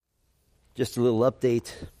Just a little update.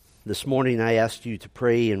 This morning I asked you to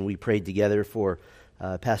pray, and we prayed together for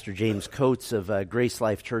Pastor James Coates of Grace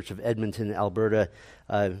Life Church of Edmonton, Alberta,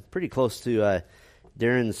 pretty close to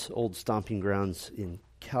Darren's old stomping grounds in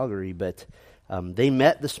Calgary. But they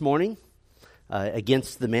met this morning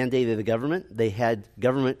against the mandate of the government. They had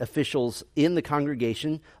government officials in the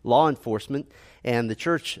congregation, law enforcement, and the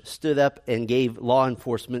church stood up and gave law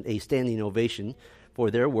enforcement a standing ovation for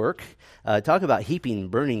their work. Talk about heaping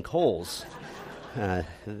burning coals.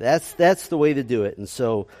 That's the way to do it. And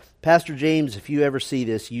so, Pastor James, if you ever see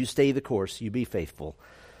this, you stay the course, you be faithful.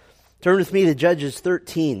 Turn with me to Judges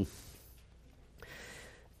 13.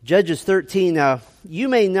 Judges 13. Now, you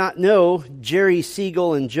may not know Jerry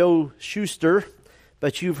Siegel and Joe Shuster,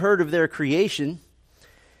 but you've heard of their creation.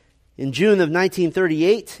 In June of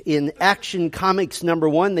 1938, in Action Comics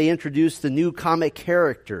 #1, they introduced the new comic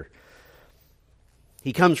character.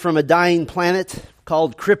 He comes from a dying planet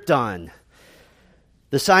called Krypton.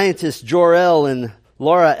 The scientists Jor-El and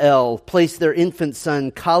Laura-El placed their infant son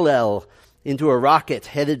Kal-El into a rocket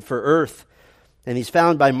headed for Earth. And he's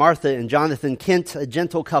found by Martha and Jonathan Kent, a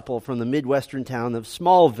gentle couple from the Midwestern town of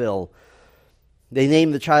Smallville. They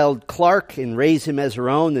name the child Clark and raise him as their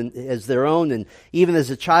own. And even as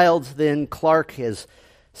a child, then Clark, as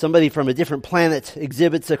somebody from a different planet,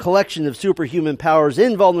 exhibits a collection of superhuman powers,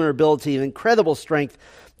 invulnerability, and incredible strength,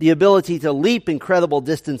 the ability to leap incredible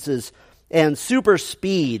distances, and super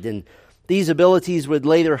speed. And these abilities would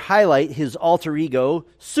later highlight his alter ego,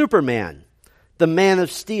 Superman, the Man of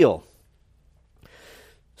Steel.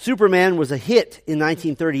 Superman was a hit in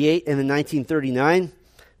 1938 and in 1939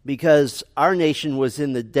 because our nation was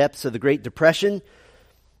in the depths of the Great Depression.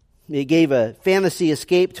 It gave a fantasy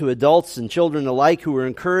escape to adults and children alike who were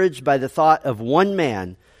encouraged by the thought of one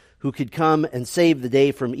man who could come and save the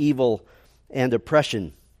day from evil and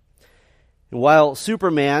oppression. And while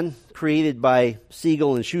Superman, created by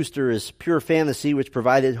Siegel and Shuster, is pure fantasy, which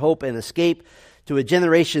provided hope and escape to a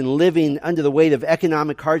generation living under the weight of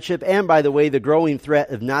economic hardship and, by the way, the growing threat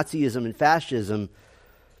of Nazism and fascism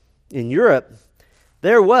in Europe,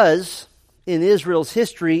 there was, in Israel's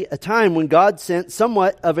history, a time when God sent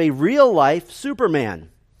somewhat of a real-life Superman.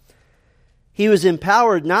 He was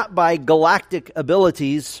empowered not by galactic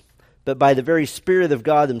abilities, but by the very Spirit of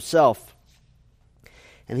God himself.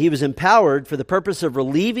 And he was empowered for the purpose of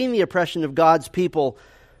relieving the oppression of God's people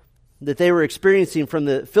that they were experiencing from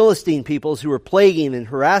the Philistine peoples who were plaguing and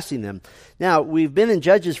harassing them. Now, we've been in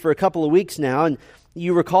Judges for a couple of weeks now, and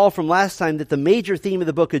you recall from last time that the major theme of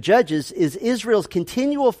the book of Judges is Israel's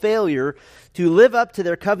continual failure to live up to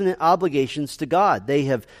their covenant obligations to God. They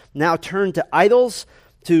have now turned to idols,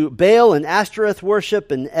 to Baal and Ashtoreth worship,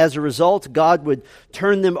 and as a result, God would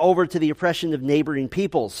turn them over to the oppression of neighboring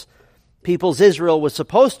peoples. Peoples Israel was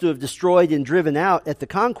supposed to have destroyed and driven out at the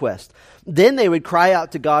conquest. Then they would cry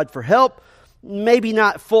out to God for help, maybe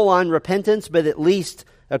not full-on repentance, but at least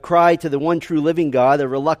a cry to the one true living God, a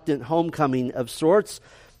reluctant homecoming of sorts,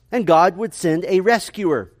 and God would send a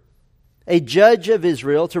rescuer, a judge of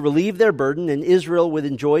Israel to relieve their burden, and Israel would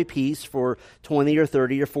enjoy peace for 20 or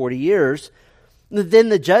 30 or 40 years. Then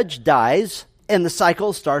the judge dies, and the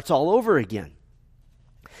cycle starts all over again.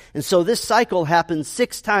 And so this cycle happens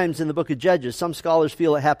 6 times in the book of Judges. Some scholars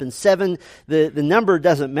feel it happens 7. The number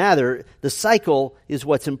doesn't matter. The cycle is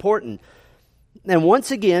what's important. And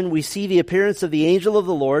once again, we see the appearance of the angel of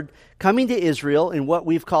the Lord coming to Israel in what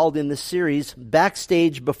we've called in this series,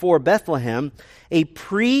 Backstage Before Bethlehem, a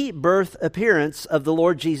pre-birth appearance of the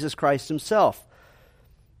Lord Jesus Christ himself.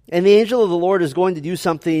 And the angel of the Lord is going to do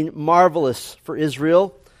something marvelous for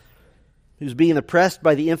Israel, who's being oppressed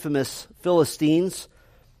by the infamous Philistines.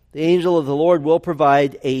 The angel of the Lord will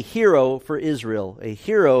provide a hero for Israel, a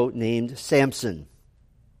hero named Samson.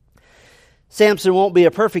 Samson won't be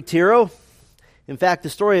a perfect hero. In fact, the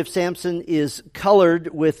story of Samson is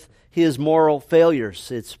colored with his moral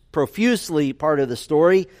failures. It's profusely part of the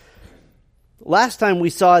story. Last time we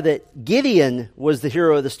saw that Gideon was the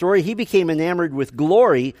hero of the story. He became enamored with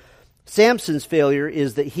glory. Samson's failure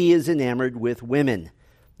is that he is enamored with women,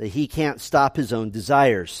 that he can't stop his own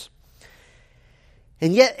desires.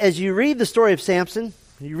 And yet, as you read the story of Samson,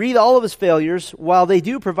 you read all of his failures, while they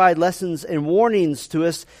do provide lessons and warnings to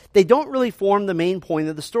us, they don't really form the main point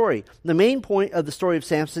of the story. The main point of the story of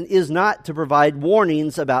Samson is not to provide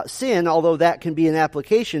warnings about sin, although that can be an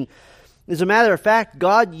application. As a matter of fact,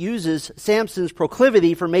 God uses Samson's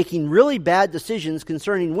proclivity for making really bad decisions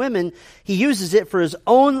concerning women. He uses it for his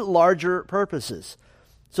own larger purposes.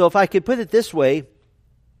 So if I could put it this way,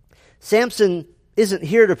 Samson isn't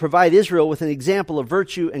here to provide Israel with an example of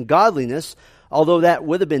virtue and godliness, although that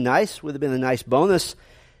would have been nice, would have been a nice bonus.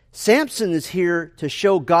 Samson is here to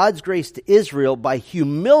show God's grace to Israel by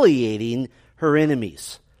humiliating her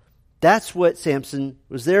enemies. That's what Samson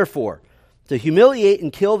was there for, to humiliate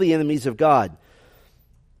and kill the enemies of God.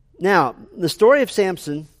 Now, the story of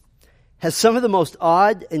Samson has some of the most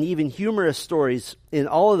odd and even humorous stories in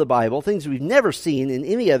all of the Bible, things we've never seen in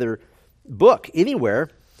any other book anywhere.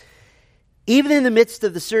 Even in the midst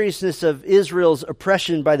of the seriousness of Israel's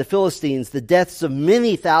oppression by the Philistines, the deaths of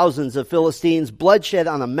many thousands of Philistines, bloodshed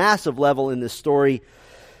on a massive level in this story,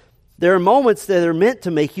 there are moments that are meant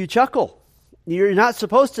to make you chuckle. You're not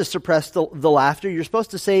supposed to suppress the laughter. You're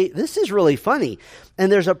supposed to say, this is really funny.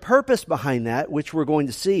 And there's a purpose behind that, which we're going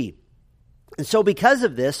to see. And so because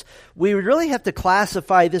of this, we would really have to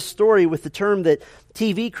classify this story with the term that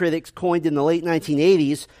TV critics coined in the late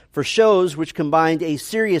 1980s for shows which combined a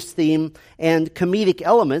serious theme and comedic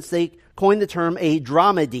elements. They coined the term a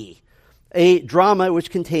dramedy, a drama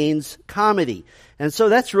which contains comedy. And so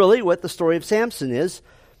that's really what the story of Samson is.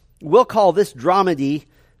 We'll call this dramedy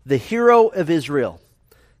the hero of Israel.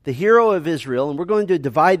 The hero of Israel, and we're going to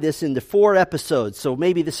divide this into 4 episodes, so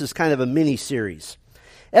maybe this is kind of a mini-series.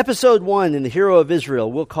 Episode 1 in the hero of Israel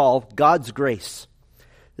we'll call God's Grace.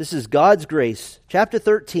 This is God's Grace, chapter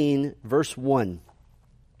 13, verse 1.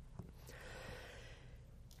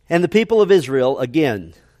 And the people of Israel,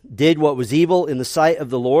 again, did what was evil in the sight of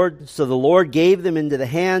the Lord, so the Lord gave them into the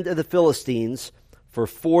hand of the Philistines for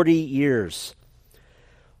 40 years.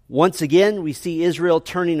 Once again, we see Israel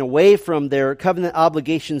turning away from their covenant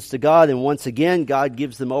obligations to God, and once again, God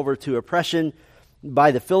gives them over to oppression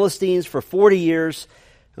by the Philistines for 40 years.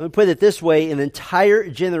 Let me put it this way, an entire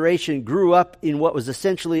generation grew up in what was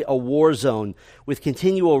essentially a war zone with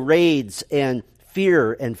continual raids and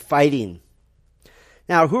fear and fighting.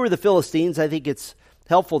 Now, who are the Philistines? I think it's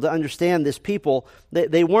helpful to understand this people.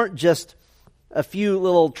 They weren't just a few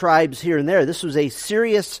little tribes here and there. This was a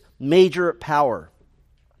serious, major power.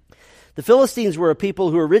 The Philistines were a people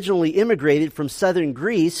who originally immigrated from southern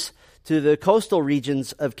Greece to the coastal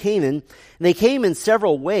regions of Canaan. And they came in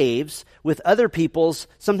several waves with other peoples,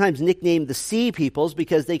 sometimes nicknamed the Sea Peoples,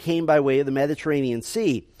 because they came by way of the Mediterranean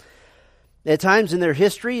Sea. At times in their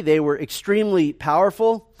history, they were extremely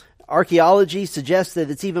powerful. Archaeology suggests that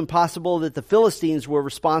it's even possible that the Philistines were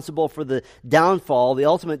responsible for the downfall, the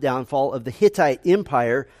ultimate downfall of the Hittite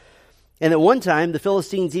Empire. And at one time, the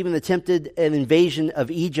Philistines even attempted an invasion of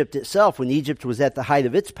Egypt itself when Egypt was at the height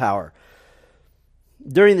of its power.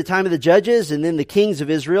 During the time of the Judges and then the kings of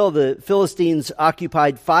Israel, the Philistines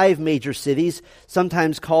occupied 5 major cities,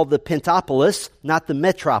 sometimes called the Pentapolis, not the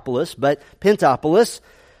metropolis, but Pentapolis.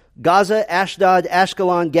 Gaza, Ashdod,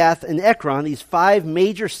 Ashkelon, Gath, and Ekron, these 5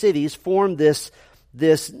 major cities formed this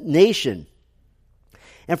nation.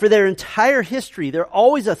 And for their entire history, they're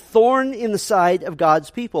always a thorn in the side of God's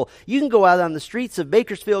people. You can go out on the streets of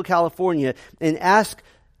Bakersfield, California, and ask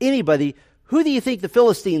anybody, who do you think the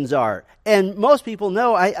Philistines are? And most people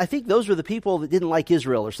know, I think those were the people that didn't like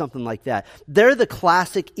Israel or something like that. They're the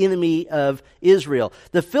classic enemy of Israel.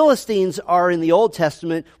 The Philistines are in the Old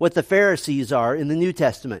Testament what the Pharisees are in the New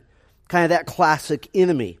Testament. Kind of that classic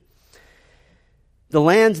enemy. The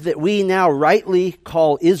land that we now rightly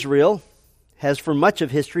call Israel has for much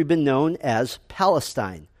of history been known as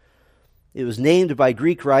Palestine. It was named by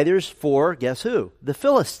Greek writers for, guess who? The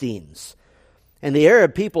Philistines. And the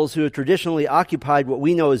Arab peoples who have traditionally occupied what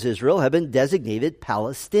we know as Israel have been designated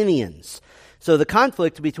Palestinians. So the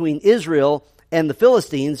conflict between Israel and the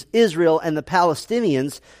Philistines, Israel and the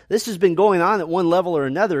Palestinians, this has been going on at one level or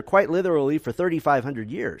another quite literally for 3,500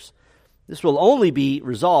 years. This will only be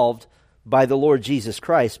resolved by the Lord Jesus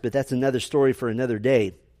Christ, but that's another story for another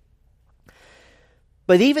day.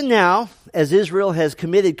 But even now, as Israel has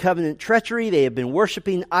committed covenant treachery, they have been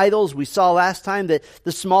worshiping idols. We saw last time that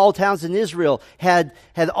the small towns in Israel had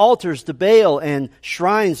altars to Baal and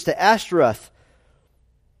shrines to Ashtaroth.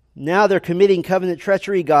 Now they're committing covenant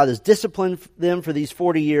treachery. God has disciplined them for these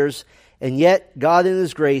 40 years, and yet God in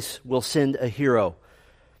His grace will send a hero.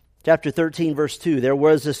 Chapter 13, verse 2, there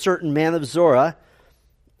was a certain man of Zorah,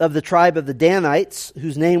 of the tribe of the Danites,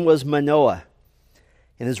 whose name was Manoah.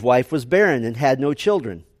 And his wife was barren and had no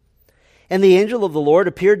children. And the angel of the Lord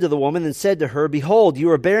appeared to the woman and said to her, Behold,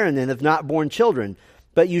 you are barren and have not borne children,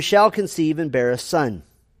 but you shall conceive and bear a son.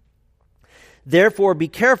 Therefore be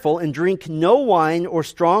careful and drink no wine or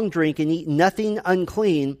strong drink and eat nothing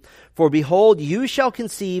unclean, for behold, you shall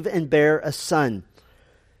conceive and bear a son.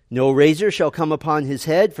 No razor shall come upon his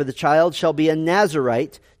head, for the child shall be a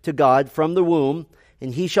Nazirite to God from the womb,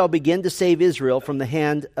 and he shall begin to save Israel from the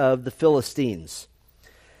hand of the Philistines.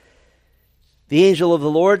 The angel of the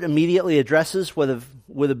Lord immediately addresses what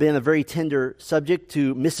would have been a very tender subject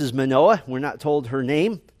to Mrs. Manoah. We're not told her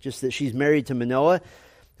name, just that she's married to Manoah.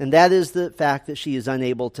 And that is the fact that she is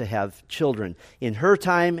unable to have children. In her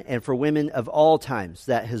time, and for women of all times,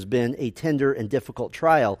 that has been a tender and difficult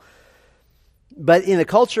trial. But in a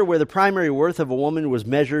culture where the primary worth of a woman was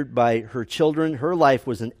measured by her children, her life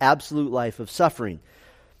was an absolute life of suffering.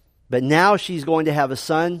 But now she's going to have a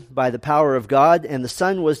son by the power of God, and the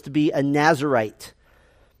son was to be a Nazirite.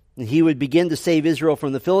 And he would begin to save Israel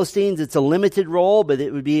from the Philistines. It's a limited role, but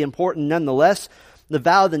it would be important nonetheless. The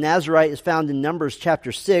vow of the Nazirite is found in Numbers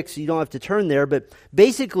chapter 6. You don't have to turn there, but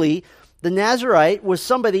basically, the Nazirite was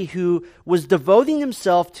somebody who was devoting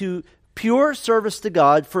himself to pure service to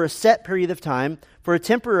God for a set period of time, for a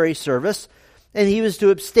temporary service, and he was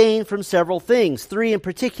to abstain from several things, 3 in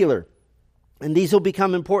particular. And these will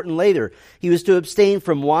become important later. He was to abstain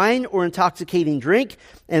from wine or intoxicating drink,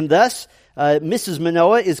 and thus Mrs.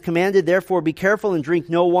 Manoah is commanded, therefore, be careful and drink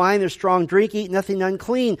no wine or strong drink, eat nothing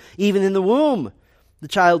unclean, even in the womb. The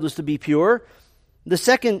child was to be pure. The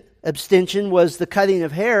second abstention was the cutting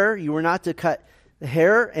of hair. You were not to cut the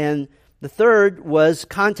hair. And the third was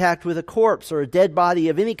contact with a corpse or a dead body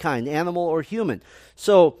of any kind, animal or human.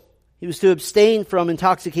 So he was to abstain from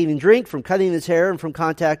intoxicating drink, from cutting his hair, and from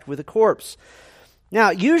contact with a corpse. Now,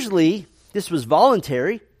 usually, this was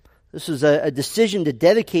voluntary. This was a decision to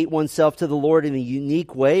dedicate oneself to the Lord in a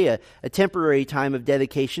unique way, a temporary time of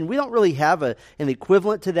dedication. We don't really have an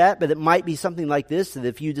equivalent to that, but it might be something like this, that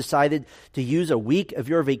if you decided to use a week of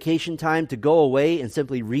your vacation time to go away and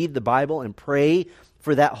simply read the Bible and pray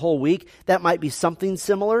for that whole week, that might be something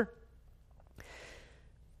similar.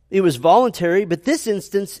 It was voluntary, but this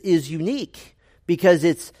instance is unique because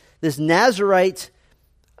it's this Nazirite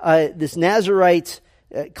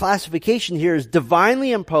classification here is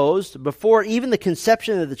divinely imposed before even the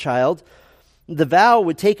conception of the child. The vow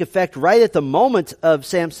would take effect right at the moment of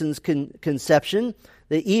Samson's conception,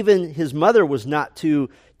 that even his mother was not to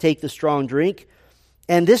take the strong drink.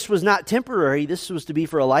 And this was not temporary. This was to be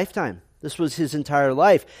for a lifetime. This was his entire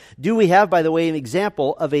life. Do we have, by the way, an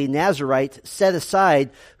example of a Nazirite set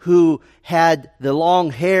aside who had the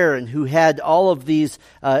long hair and who had all of these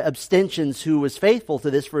abstentions, who was faithful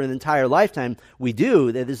to this for an entire lifetime? We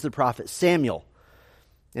do. That is the prophet Samuel.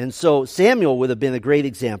 And so Samuel would have been a great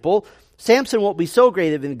example. Samson won't be so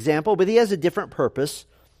great of an example, but he has a different purpose.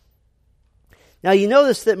 Now you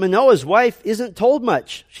notice that Manoah's wife isn't told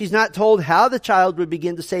much. She's not told how the child would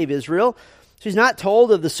begin to save Israel. She's not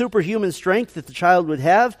told of the superhuman strength that the child would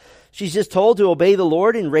have. She's just told to obey the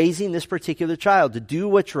Lord in raising this particular child, to do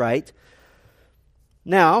what's right.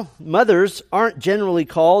 Now, mothers aren't generally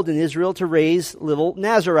called in Israel to raise little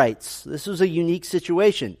Nazirites. This was a unique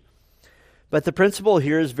situation. But the principle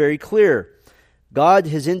here is very clear. God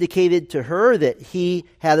has indicated to her that he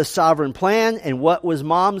had a sovereign plan, and what was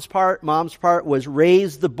mom's part? Mom's part was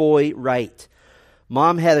raise the boy right.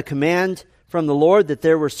 Mom had a command from the Lord that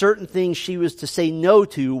there were certain things she was to say no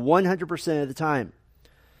to 100% of the time.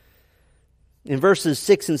 In verses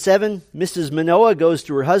 6 and 7, Mrs. Manoah goes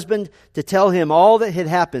to her husband to tell him all that had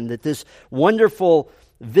happened, that this wonderful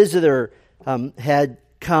visitor had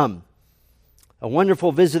come. A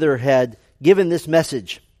wonderful visitor had given this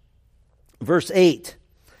message. Verse 8,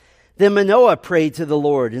 then Manoah prayed to the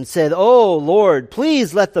Lord and said, "O Lord,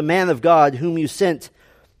 please let the man of God whom you sent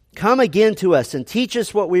come again to us and teach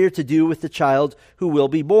us what we are to do with the child who will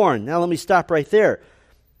be born." Now let me stop right there.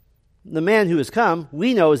 The man who has come,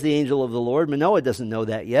 we know is the angel of the Lord. Manoah doesn't know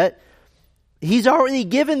that yet. He's already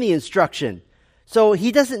given the instruction. So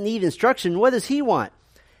he doesn't need instruction. What does he want?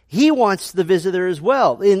 He wants the visitor as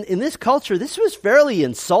well. In this culture, this was fairly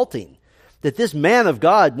insulting, that this man of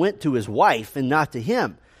God went to his wife and not to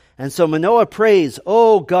him. And so Manoah prays,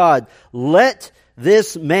 "Oh God, let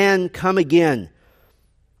this man come again."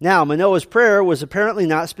 Now, Manoah's prayer was apparently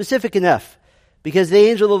not specific enough, because the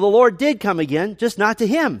angel of the Lord did come again, just not to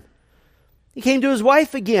him. He came to his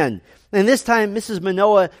wife again. And this time, Mrs.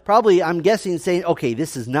 Manoah probably, I'm guessing, saying, "Okay,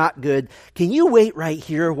 this is not good. Can you wait right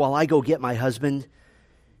here while I go get my husband?"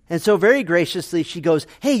 And so very graciously, she goes,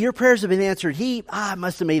 "Hey, your prayers have been answered. He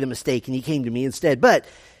must have made a mistake and he came to me instead. But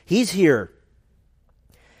he's here."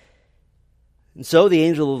 And so the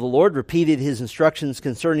angel of the Lord repeated his instructions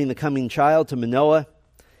concerning the coming child to Manoah.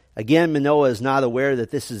 Again, Manoah is not aware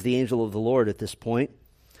that this is the angel of the Lord at this point.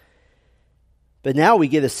 But now we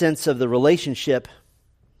get a sense of the relationship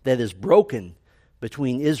that is broken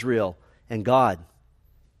between Israel and God.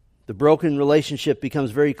 The broken relationship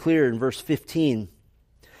becomes very clear in verse 15.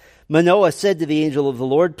 Manoah said to the angel of the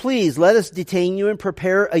Lord, "Please let us detain you and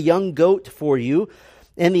prepare a young goat for you."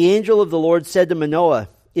 And the angel of the Lord said to Manoah,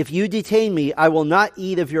 if you detain me, I will not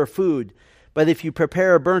eat of your food. But if you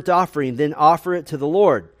prepare a burnt offering, then offer it to the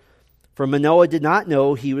Lord. For Manoah did not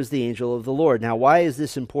know he was the angel of the Lord. Now, why is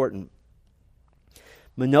this important?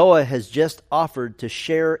 Manoah has just offered to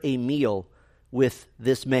share a meal with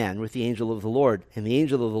this man, with the angel of the Lord. And the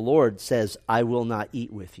angel of the Lord says, I will not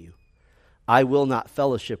eat with you. I will not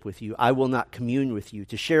fellowship with you. I will not commune with you.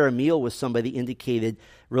 To share a meal with somebody indicated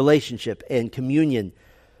relationship and communion.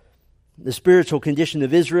 The spiritual condition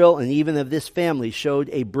of Israel and even of this family showed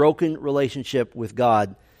a broken relationship with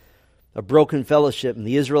God, a broken fellowship, and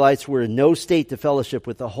the Israelites were in no state to fellowship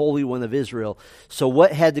with the Holy One of Israel. So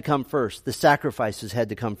what had to come first? The sacrifices had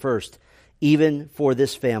to come first, even for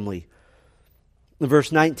this family.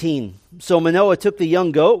 Verse 19, so Manoah took the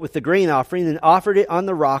young goat with the grain offering and offered it on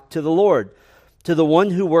the rock to the Lord, to the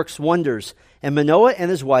one who works wonders. And Manoah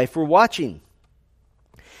and his wife were watching.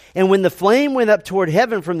 And when the flame went up toward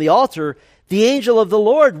heaven from the altar, the angel of the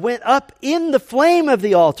Lord went up in the flame of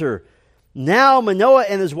the altar. Now Manoah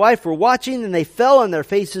and his wife were watching, and they fell on their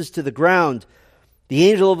faces to the ground.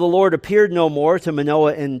 The angel of the Lord appeared no more to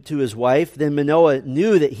Manoah and to his wife. Then Manoah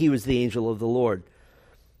knew that he was the angel of the Lord.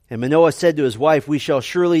 And Manoah said to his wife, we shall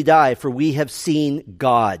surely die, for we have seen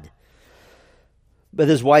God. But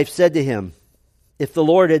his wife said to him, if the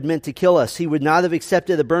Lord had meant to kill us, he would not have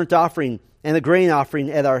accepted the burnt offering and the grain offering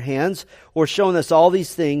at our hands, or shown us all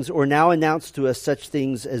these things, or now announced to us such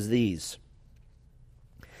things as these.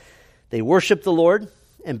 They worshiped the Lord,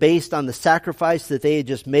 and based on the sacrifice that they had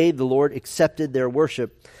just made, the Lord accepted their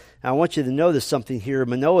worship. Now, I want you to notice something here.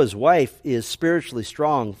 Manoah's wife is spiritually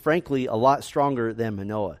strong, frankly, a lot stronger than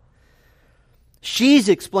Manoah. She's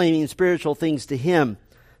explaining spiritual things to him.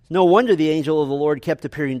 No wonder the angel of the Lord kept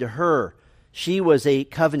appearing to her. She was a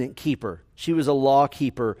covenant keeper. She was a law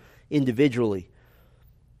keeper individually.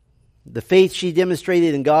 The faith she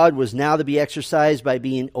demonstrated in God was now to be exercised by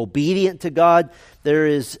being obedient to God. There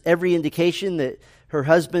is every indication that her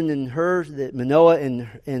husband and her, that Manoah and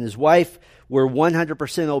his wife were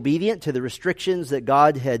 100% obedient to the restrictions that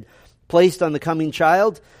God had placed on the coming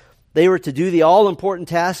child. They were to do the all-important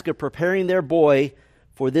task of preparing their boy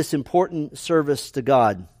for this important service to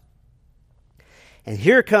God. And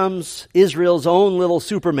here comes Israel's own little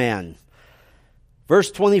Superman. Verse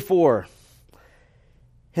 24,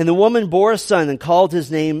 and the woman bore a son and called his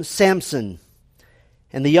name Samson.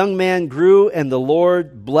 And the young man grew, and the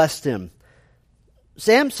Lord blessed him.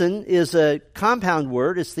 Samson is a compound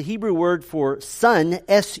word. It's the Hebrew word for sun,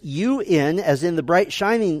 S-U-N, as in the bright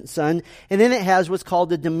shining sun. And then it has what's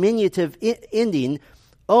called the diminutive ending,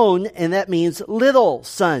 on, and that means little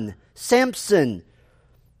son, Samson,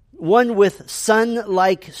 one with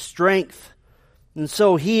sun-like strength. And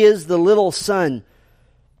so he is the little son.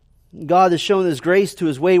 God has shown His grace to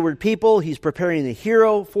His wayward people. He's preparing a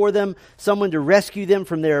hero for them, someone to rescue them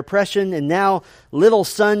from their oppression. And now little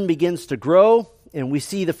son begins to grow. And we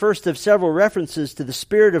see the first of several references to the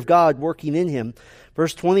Spirit of God working in him.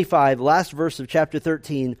 Verse 25, last verse of chapter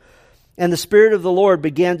 13. And the Spirit of the Lord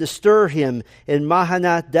began to stir him in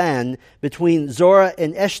Mahanath Dan between Zorah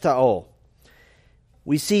and Eshtaol.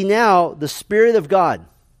 We see now the Spirit of God.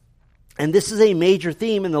 And this is a major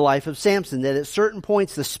theme in the life of Samson, that at certain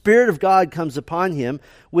points the Spirit of God comes upon him,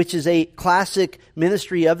 which is a classic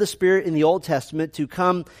ministry of the Spirit in the Old Testament to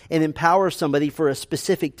come and empower somebody for a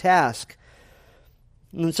specific task.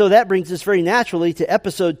 And so that brings us very naturally to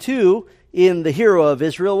episode 2 in the hero of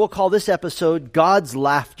Israel. We'll call this episode God's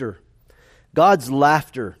Laughter. God's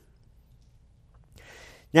Laughter.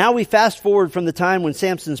 Now we fast forward from the time when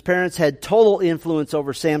Samson's parents had total influence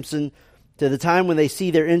over Samson to the time when they see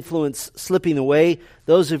their influence slipping away.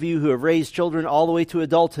 Those of you who have raised children all the way to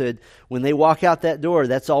adulthood, when they walk out that door,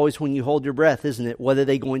 that's always when you hold your breath, isn't it? What are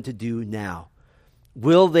they going to do now?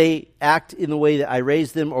 Will they act in the way that I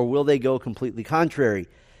raised them, or will they go completely contrary?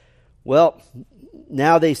 Well,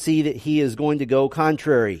 now they see that he is going to go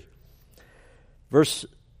contrary. Verse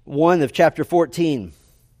 1 of chapter 14.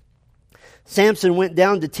 Samson went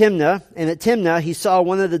down to Timnah, and at Timnah he saw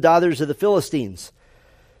one of the daughters of the Philistines.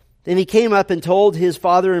 Then he came up and told his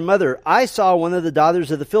father and mother, I saw one of the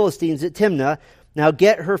daughters of the Philistines at Timnah. Now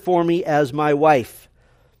get her for me as my wife.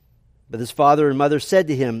 But his father and mother said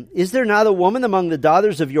to him, Is there not a woman among the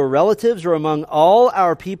daughters of your relatives or among all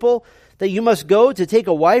our people that you must go to take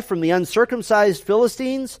a wife from the uncircumcised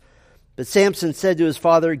Philistines? But Samson said to his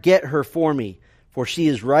father, Get her for me, for she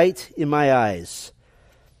is right in my eyes.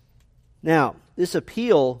 Now, this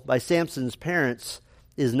appeal by Samson's parents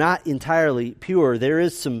is not entirely pure. There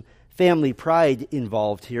is some family pride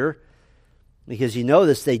involved here. Because you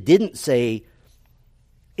notice they didn't say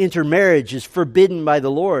intermarriage is forbidden by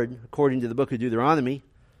the Lord, according to the book of Deuteronomy.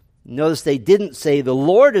 Notice they didn't say, the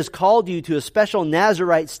Lord has called you to a special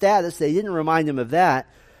Nazirite status. They didn't remind him of that.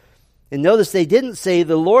 And notice they didn't say,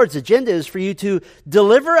 the Lord's agenda is for you to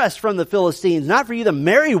deliver us from the Philistines, not for you to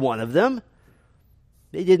marry one of them.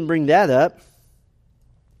 They didn't bring that up.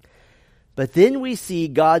 But then we see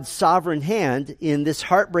God's sovereign hand in this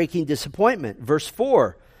heartbreaking disappointment. Verse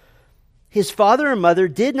 4. His father and mother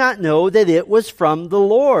did not know that it was from the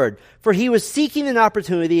Lord, for he was seeking an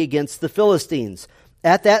opportunity against the Philistines.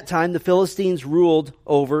 At that time, the Philistines ruled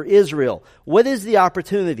over Israel. What is the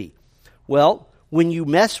opportunity? Well, when you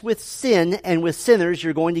mess with sin and with sinners,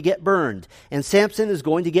 you're going to get burned. And Samson is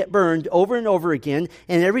going to get burned over and over again.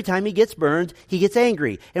 And every time he gets burned, he gets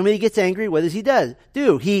angry. And when he gets angry, what does he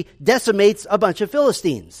do? He decimates a bunch of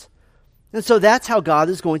Philistines. And so that's how God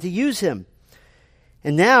is going to use him.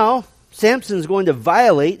 And now, Samson is going to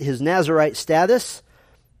violate his Nazirite status.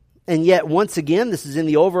 And yet, once again, this is in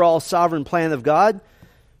the overall sovereign plan of God.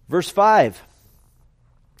 Verse 5.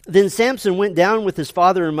 Then Samson went down with his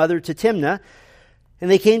father and mother to Timnah,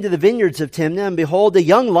 and they came to the vineyards of Timnah, and behold, a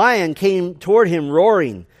young lion came toward him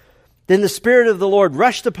roaring. Then the Spirit of the Lord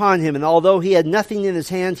rushed upon him, and although he had nothing in his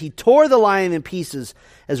hand, he tore the lion in pieces,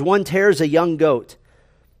 as one tears a young goat.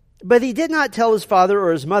 But he did not tell his father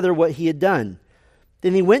or his mother what he had done.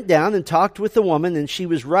 Then he went down and talked with the woman, and she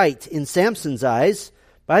was right in Samson's eyes.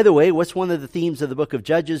 By the way, what's one of the themes of the book of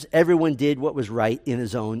Judges? Everyone did what was right in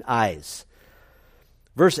his own eyes.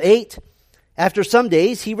 Verse 8, after some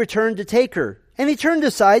days he returned to take her, and he turned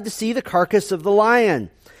aside to see the carcass of the lion.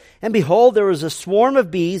 And behold, there was a swarm of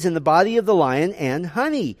bees in the body of the lion and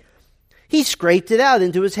honey. He scraped it out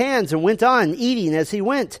into his hands and went on, eating as he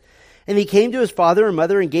went. And he came to his father and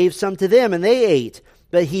mother and gave some to them, and they ate.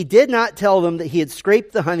 But he did not tell them that he had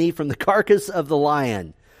scraped the honey from the carcass of the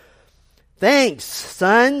lion. Thanks,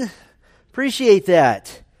 son. Appreciate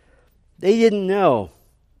that. They didn't know.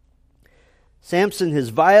 Samson has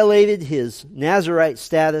violated his Nazirite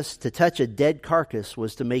status. To touch a dead carcass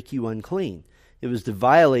was to make you unclean. It was to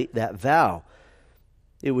violate that vow.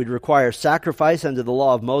 It would require sacrifice under the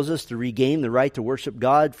law of Moses to regain the right to worship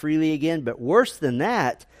God freely again. But worse than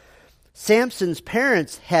that, Samson's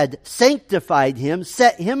parents had sanctified him,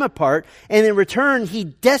 set him apart, and in return he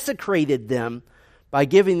desecrated them by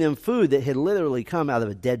giving them food that had literally come out of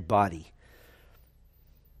a dead body.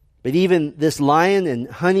 But even this lion and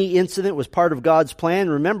honey incident was part of God's plan.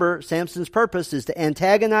 Remember, Samson's purpose is to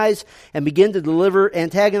antagonize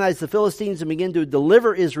the Philistines and begin to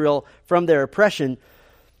deliver Israel from their oppression.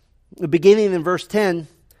 Beginning in verse 10,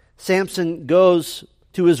 Samson goes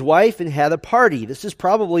to his wife and had a party. This is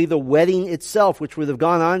probably the wedding itself, which would have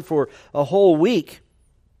gone on for a whole week.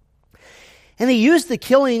 And he used the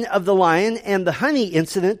killing of the lion and the honey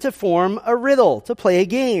incident to form a riddle, to play a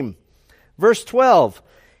game. Verse 12,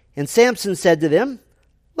 and Samson said to them,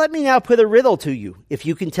 let me now put a riddle to you. If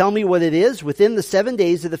you can tell me what it is within the 7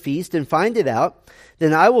 days of the feast and find it out,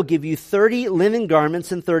 then I will give you 30 linen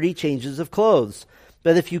garments and 30 changes of clothes.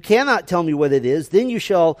 But if you cannot tell me what it is, then you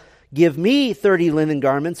shall give me 30 linen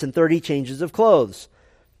garments and 30 changes of clothes.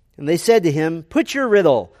 And they said to him, put your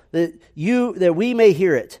riddle, that we may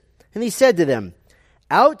hear it. And he said to them,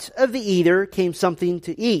 out of the eater came something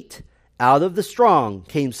to eat. Out of the strong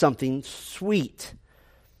came something sweet.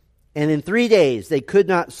 And in 3 days they could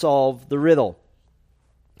not solve the riddle.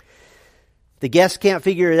 The guests can't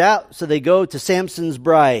figure it out, so they go to Samson's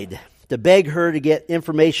bride to beg her to get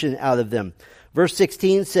information out of them. Verse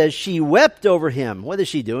 16 says, she wept over him. What is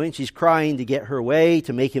she doing? She's crying to get her way,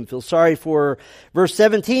 to make him feel sorry for her. Verse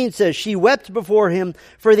 17 says, she wept before him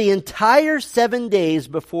for the entire 7 days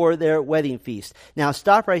before their wedding feast. Now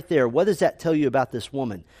stop right there. What does that tell you about this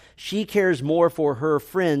woman? She cares more for her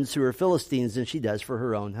friends who are Philistines than she does for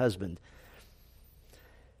her own husband.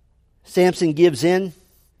 Samson gives in,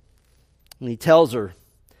 and he tells her,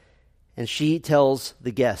 and she tells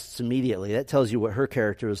the guests immediately. That tells you what her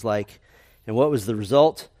character is like. And what was the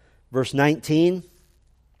result? Verse 19.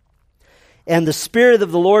 And the Spirit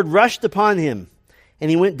of the Lord rushed upon him, and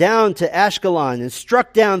he went down to Ashkelon and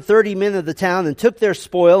struck down 30 men of the town and took their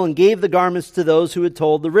spoil and gave the garments to those who had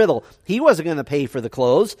told the riddle. He wasn't going to pay for the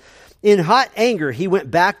clothes. In hot anger, he went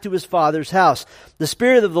back to his father's house. The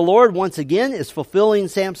Spirit of the Lord, once again, is fulfilling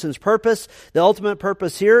Samson's purpose. The ultimate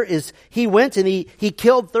purpose here is he went and he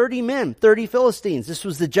killed 30 men, 30 Philistines. This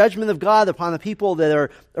was the judgment of God upon the people that are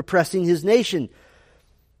oppressing his nation.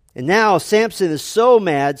 And now Samson is so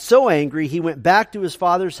mad, so angry, he went back to his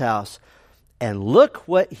father's house. And look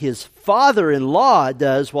what his father-in-law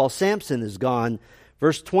does while Samson is gone.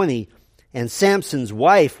 Verse 20, and Samson's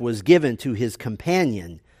wife was given to his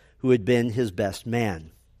companion, who had been his best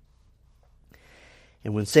man.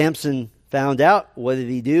 And when Samson Found out, what did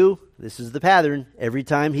he do? This is the pattern. Every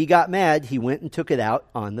time he got mad, he went and took it out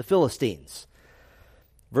on the Philistines.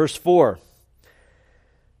 Verse 4.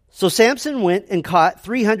 So Samson went and caught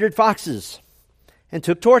 300 foxes and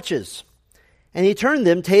took torches. And he turned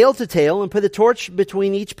them tail to tail and put a torch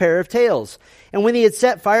between each pair of tails. And when he had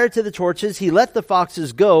set fire to the torches, he let the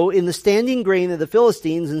foxes go in the standing grain of the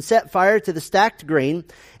Philistines and set fire to the stacked grain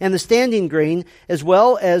and the standing grain as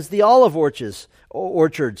well as the olive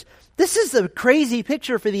orchards. This is a crazy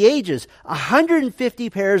picture for the ages. 150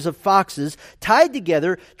 pairs of foxes tied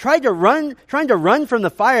together, trying to run from the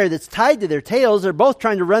fire that's tied to their tails. They're both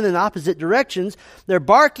trying to run in opposite directions. They're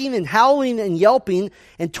barking and howling and yelping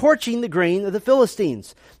and torching the grain of the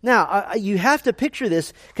Philistines. Now, you have to picture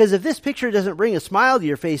this, because if this picture doesn't bring a smile to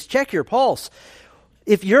your face, check your pulse.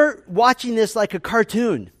 If you're watching this like a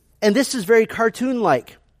cartoon, and this is very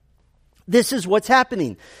cartoon-like, this is what's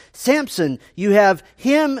happening. Samson, you have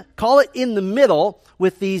him, call it in the middle,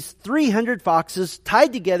 with these 300 foxes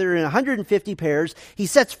tied together in 150 pairs. He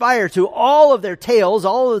sets fire to all of their tails,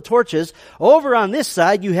 all of the torches. Over on this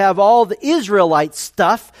side, you have all the Israelite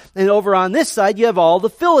stuff. And over on this side, you have all the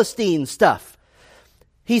Philistine stuff.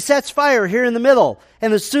 He sets fire here in the middle.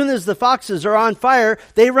 And as soon as the foxes are on fire,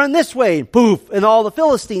 they run this way, and poof, and all the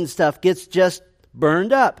Philistine stuff gets just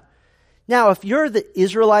burned up. Now, if you're the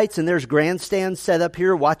Israelites and there's grandstands set up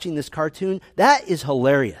here watching this cartoon, that is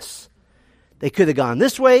hilarious. They could have gone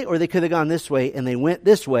this way or they could have gone this way, and they went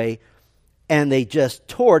this way, and they just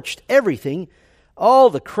torched everything, all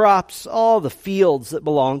the crops, all the fields that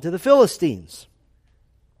belonged to the Philistines.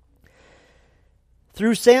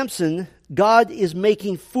 Through Samson, God is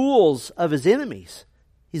making fools of his enemies.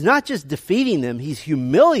 He's not just defeating them, he's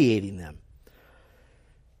humiliating them.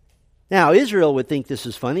 Now, Israel would think this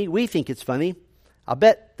is funny. We think it's funny. I'll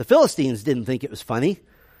bet the Philistines didn't think it was funny.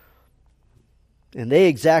 And they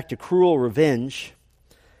exact a cruel revenge.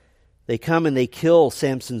 They come and they kill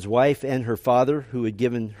Samson's wife and her father, who had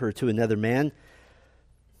given her to another man.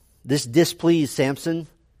 This displeased Samson,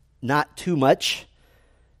 not too much.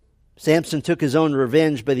 Samson took his own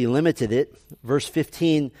revenge, but he limited it. Verse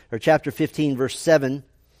 15, or chapter 15, verse 7.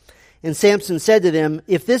 And Samson said to them,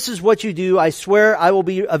 "If this is what you do, I swear I will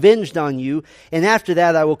be avenged on you, and after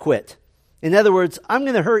that I will quit." In other words, I'm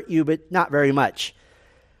going to hurt you, but not very much.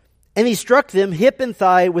 And he struck them hip and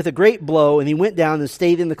thigh with a great blow, and he went down and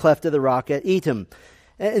stayed in the cleft of the rock at Etam.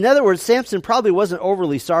 In other words, Samson probably wasn't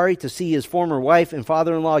overly sorry to see his former wife and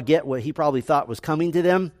father-in-law get what he probably thought was coming to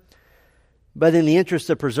them. But in the interest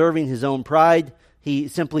of preserving his own pride, he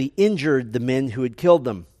simply injured the men who had killed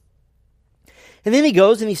them. And then he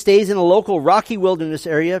goes and he stays in a local rocky wilderness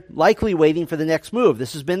area, likely waiting for the next move.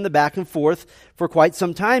 This has been the back and forth for quite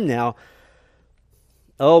some time now.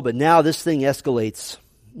 Oh, but now this thing escalates.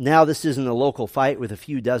 Now this isn't a local fight with a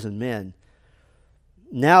few dozen men.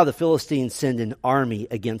 Now the Philistines send an army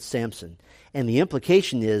against Samson. And the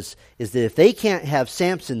implication is that if they can't have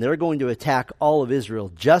Samson, they're going to attack all of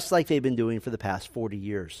Israel, just like they've been doing for the past 40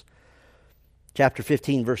 years. Chapter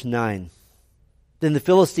 15, verse 9. Then the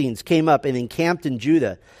Philistines came up and encamped in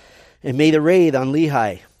Judah and made a raid on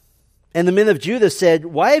Lehi. And the men of Judah said,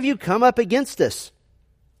 "Why have you come up against us?"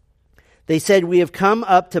 They said, "We have come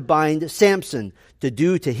up to bind Samson, to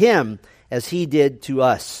do to him as he did to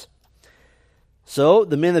us." So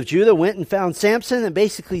the men of Judah went and found Samson and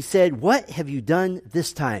basically said, "What have you done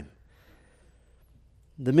this time?"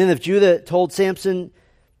 The men of Judah told Samson,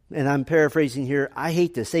 and I'm paraphrasing here, "I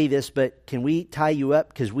hate to say this, but can we tie you up?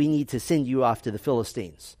 Because we need to send you off to the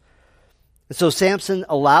Philistines." And so Samson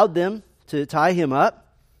allowed them to tie him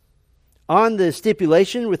up on the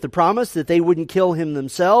stipulation with the promise that they wouldn't kill him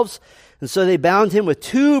themselves. And so they bound him with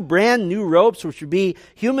 2 brand new ropes, which would be,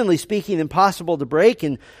 humanly speaking, impossible to break.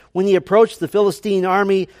 And when he approached the Philistine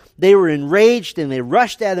army, they were enraged and they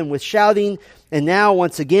rushed at him with shouting. And now,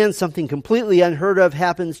 once again, something completely unheard of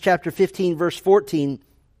happens. Chapter 15, verse 14.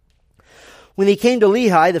 When he came to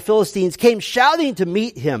Lehi, the Philistines came shouting to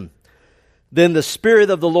meet him. Then the Spirit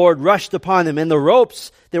of the Lord rushed upon him, and the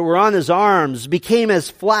ropes that were on his arms became as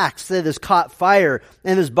flax that has caught fire,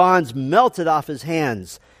 and his bonds melted off his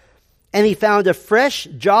hands. And he found a fresh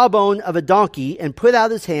jawbone of a donkey, and put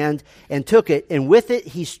out his hand, and took it, and with it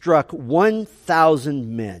he struck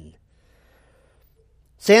 1,000 men.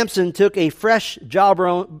 Samson took a fresh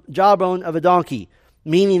jawbone of a donkey,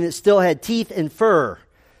 meaning it still had teeth and fur,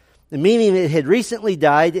 meaning it had recently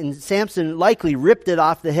died, and Samson likely ripped it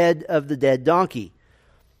off the head of the dead donkey.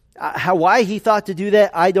 Why he thought to do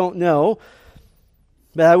that, I don't know.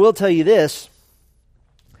 But I will tell you this.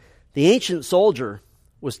 The ancient soldier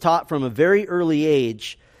was taught from a very early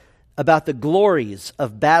age about the glories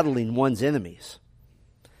of battling one's enemies.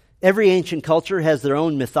 Every ancient culture has their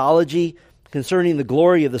own mythology concerning the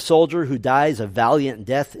glory of the soldier who dies a valiant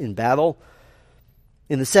death in battle.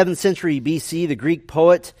 In the 7th century BC, the Greek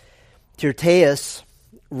poet Tyrtaeus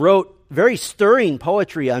wrote very stirring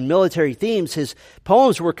poetry on military themes. His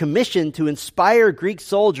poems were commissioned to inspire Greek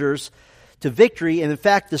soldiers to victory, and in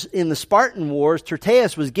fact, in the Spartan Wars,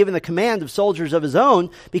 Tyrtaeus was given the command of soldiers of his own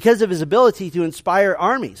because of his ability to inspire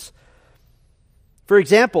armies. For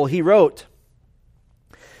example, he wrote,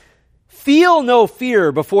 "Feel no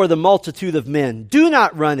fear before the multitude of men. Do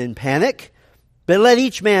not run in panic, but let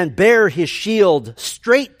each man bear his shield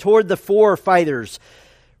straight toward the four fighters,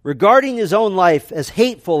 regarding his own life as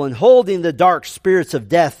hateful and holding the dark spirits of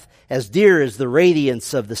death as dear as the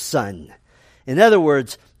radiance of the sun." In other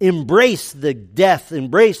words, embrace the death,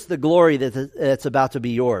 embrace the glory that's about to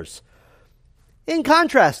be yours. In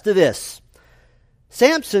contrast to this,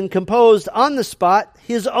 Samson composed on the spot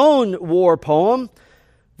his own war poem.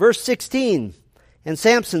 Verse 16, "And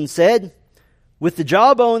Samson said, with the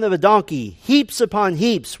jawbone of a donkey, heaps upon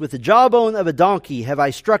heaps, with the jawbone of a donkey have I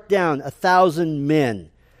struck down 1,000 men."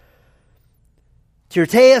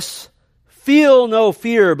 Tyrtaeus, feel no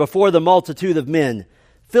fear before the multitude of men.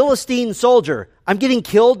 Philistine soldier, I'm getting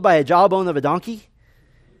killed by a jawbone of a donkey?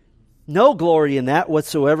 No glory in that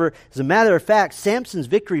whatsoever. As a matter of fact, Samson's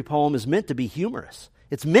victory poem is meant to be humorous.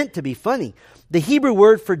 It's meant to be funny. The Hebrew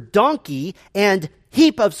word for donkey and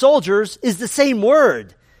heap of soldiers is the same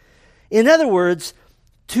word. In other words,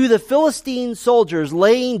 to the Philistine soldiers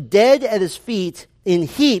laying dead at his feet in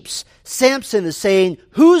heaps, Samson is saying,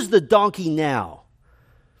 who's the donkey now?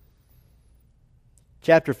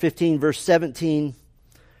 Chapter 15, verse 17.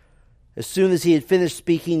 As soon as he had finished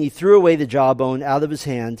speaking, he threw away the jawbone out of his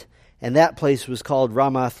hand, and that place was called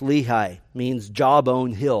Ramath Lehi, means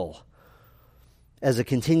jawbone hill, as a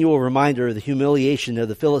continual reminder of the humiliation of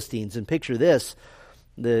the Philistines. And picture this,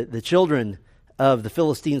 the children of the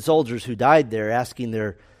Philistine soldiers who died there asking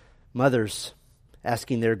their mothers,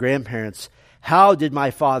 asking their grandparents, how did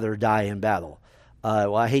my father die in battle?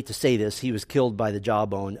 Well, I hate to say this, he was killed by the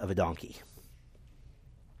jawbone of a donkey.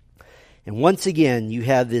 And once again, you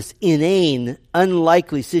have this inane,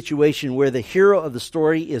 unlikely situation where the hero of the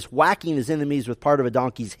story is whacking his enemies with part of a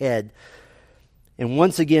donkey's head. And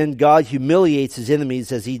once again, God humiliates his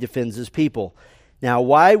enemies as he defends his people. Now,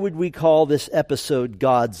 why would we call this episode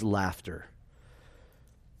God's laughter?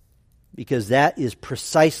 Because that is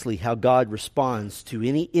precisely how God responds to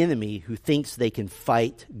any enemy who thinks they can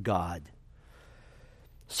fight God.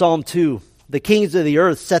 Psalm 2. The kings of the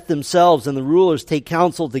earth set themselves, and the rulers take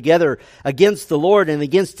counsel together against the Lord and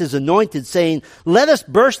against his anointed, saying, let us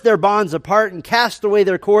burst their bonds apart and cast away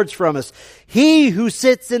their cords from us. He who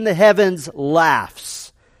sits in the heavens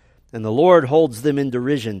laughs, and the Lord holds them in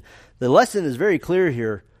derision. The lesson is very clear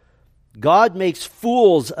here. God makes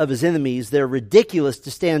fools of his enemies. They're ridiculous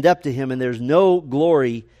to stand up to him, and there's no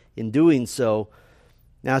glory in doing so.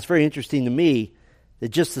 Now, it's very interesting to me that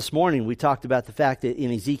just this morning we talked about the fact that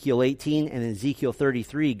in Ezekiel 18 and in Ezekiel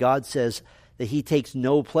 33, God says that he takes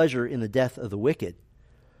no pleasure in the death of the wicked.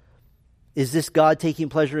 Is this God taking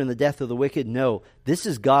pleasure in the death of the wicked? No. This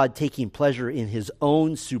is God taking pleasure in his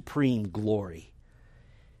own supreme glory.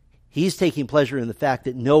 He's taking pleasure in the fact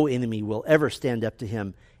that no enemy will ever stand up to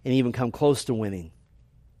him and even come close to winning.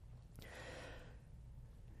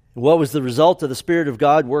 What was the result of the Spirit of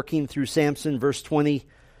God working through Samson? Verse 20,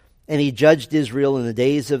 and he judged Israel in the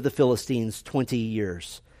days of the Philistines 20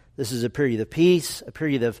 years. This is a period of peace,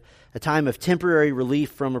 a time of temporary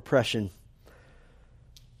relief from oppression.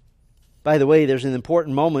 By the way, there's an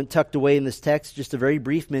important moment tucked away in this text, just a very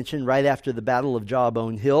brief mention right after the Battle of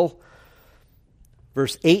Jawbone Hill.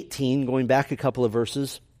 Verse 18, going back a couple of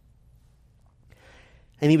verses.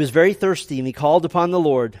 And he was very thirsty, and he called upon the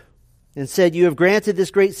Lord and said, you have granted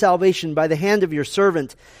this great salvation by the hand of your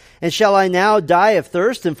servant. And shall I now die of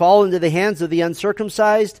thirst and fall into the hands of the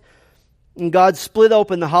uncircumcised? And God split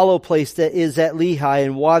open the hollow place that is at Lehi,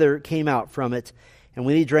 and water came out from it. And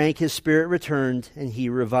when he drank, his spirit returned, and he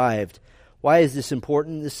revived. Why is this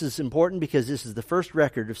important? This is important because this is the first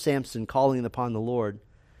record of Samson calling upon the Lord.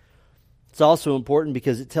 It's also important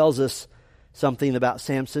because it tells us something about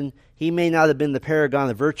Samson. He may not have been the paragon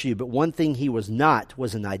of virtue, but one thing he was not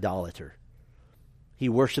was an idolater. He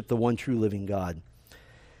worshiped the one true living God.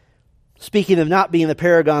 Speaking of not being the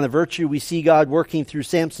paragon of virtue, we see God working through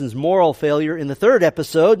Samson's moral failure in the third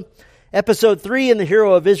episode. Episode 3 in the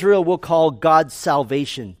hero of Israel we'll call God's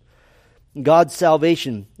salvation. God's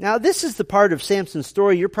salvation. Now, this is the part of Samson's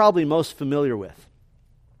story you're probably most familiar with.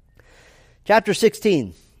 Chapter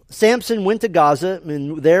 16. Samson went to Gaza,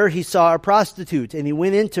 and there he saw a prostitute, and he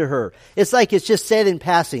went into her. It's like it's just said in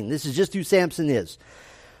passing. This is just who Samson is.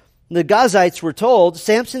 The Gazites were told,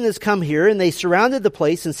 Samson has come here, and they surrounded the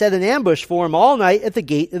place and set an ambush for him all night at the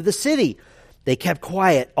gate of the city. They kept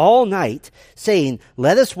quiet all night, saying,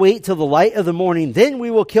 let us wait till the light of the morning, then we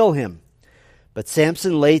will kill him. But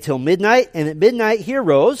Samson lay till midnight, and at midnight he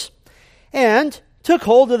arose and took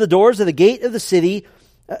hold of the doors of the gate of the city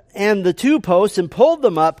and the two posts and pulled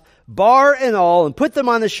them up, bar and all, and put them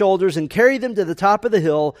on his shoulders and carried them to the top of the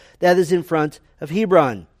hill that is in front of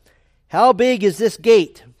Hebron. How big is this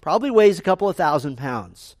gate? Probably weighs a couple of 1,000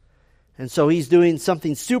 pounds. And so he's doing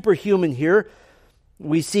something superhuman here.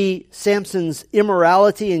 We see Samson's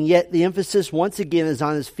immorality, and yet the emphasis once again is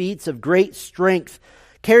on his feats of great strength.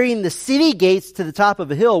 Carrying the city gates to the top of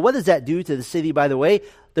a hill. What does that do to the city, by the way?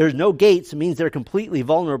 There's no gates. It means they're completely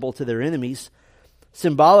vulnerable to their enemies.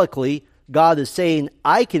 Symbolically, God is saying,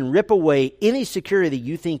 I can rip away any security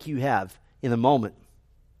you think you have in a moment.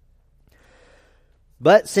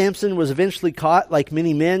 But Samson was eventually caught, like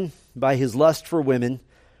many men, by his lust for women.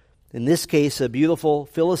 In this case, a beautiful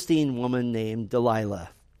Philistine woman named Delilah,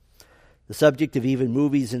 the subject of even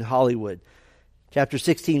movies in Hollywood. Chapter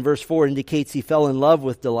 16, verse 4 indicates he fell in love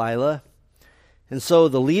with Delilah. And so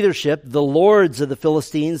the leadership, the lords of the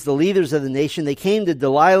Philistines, the leaders of the nation, they came to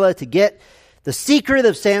Delilah to get the secret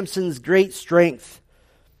of Samson's great strength.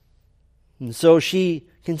 And so she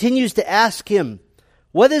continues to ask him,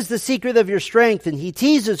 what is the secret of your strength? And he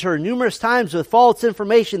teases her numerous times with false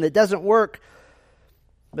information that doesn't work.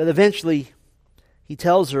 But eventually, he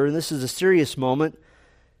tells her, and this is a serious moment,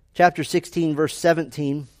 chapter 16, verse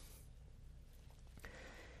 17.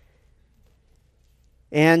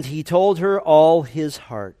 And he told her all his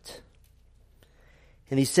heart.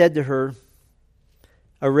 And he said to her,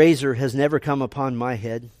 a razor has never come upon my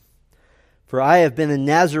head, for I have been a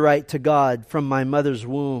Nazirite to God from my mother's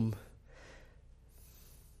womb.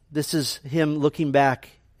 This is him looking back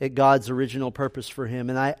at God's original purpose for him.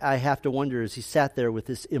 And I have to wonder, as he sat there with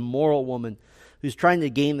this immoral woman who's trying to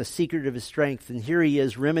gain the secret of his strength, and here he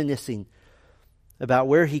is reminiscing about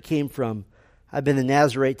where he came from. I've been a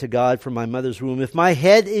Nazirite to God from my mother's womb. If my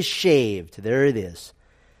head is shaved, there it is,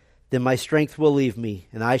 then my strength will leave me,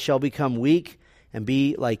 and I shall become weak and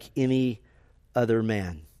be like any other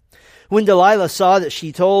man. When Delilah saw that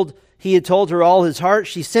he had told her all his heart,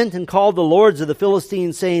 she sent and called the lords of the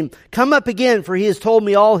Philistines, saying, come up again, for he has told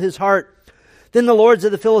me all his heart. Then the lords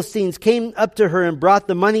of the Philistines came up to her and brought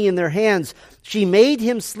the money in their hands. She made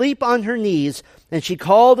him sleep on her knees, and she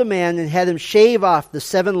called a man and had him shave off the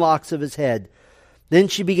 7 locks of his head. Then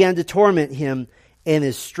she began to torment him, and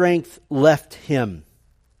his strength left him.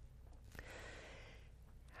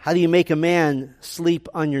 How do you make a man sleep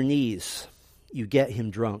on your knees? You get him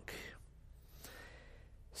drunk.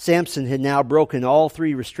 Samson had now broken all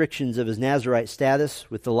 3 restrictions of his Nazirite status,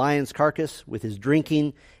 with the lion's carcass, with his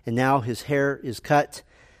drinking, and now his hair is cut.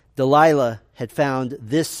 Delilah had found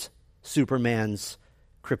this Superman's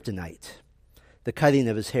kryptonite, the cutting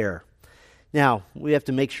of his hair. Now, we have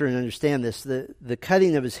to make sure and understand this. The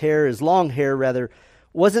cutting of his hair, his long hair rather,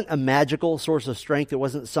 wasn't a magical source of strength. It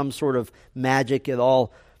wasn't some sort of magic at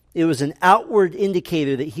all. It was an outward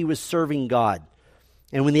indicator that he was serving God.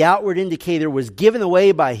 And when the outward indicator was given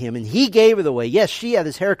away by him, and he gave it away, yes, she had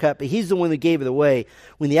his hair cut, but he's the one who gave it away.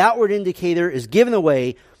 When the outward indicator is given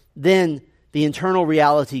away, then the internal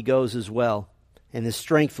reality goes as well, and his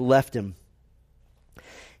strength left him.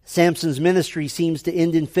 Samson's ministry seems to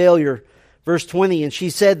end in failure. Verse 20, and she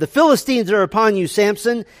said, the Philistines are upon you,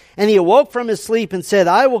 Samson. And he awoke from his sleep and said,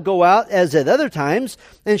 I will go out as at other times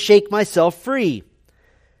and shake myself free.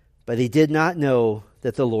 But he did not know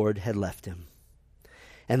that the Lord had left him.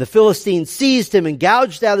 And the Philistines seized him and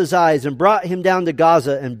gouged out his eyes and brought him down to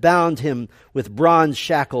Gaza and bound him with bronze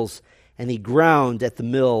shackles. And he ground at the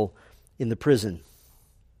mill in the prison.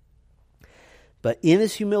 But in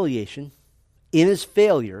his humiliation, in his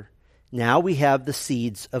failure, now we have the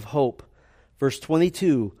seeds of hope. Verse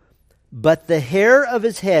 22, but the hair of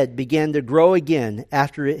his head began to grow again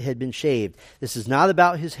after it had been shaved. This is not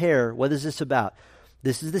about his hair. What is this about?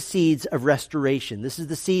 This is the seeds of restoration. This is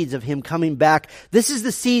the seeds of him coming back. This is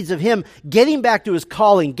the seeds of him getting back to his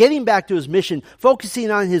calling, getting back to his mission,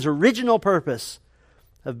 focusing on his original purpose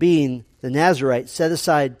of being the Nazirite set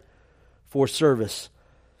aside for service.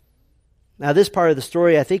 Now, this part of the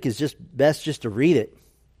story, I think, is just best just to read it.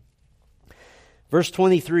 Verse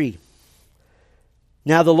 23.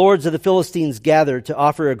 Now the lords of the Philistines gathered to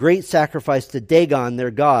offer a great sacrifice to Dagon, their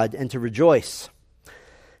god, and to rejoice.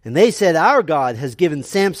 And they said, our God has given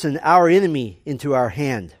Samson, our enemy, into our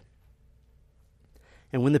hand.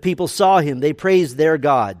 And when the people saw him, they praised their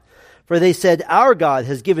God. For they said, our God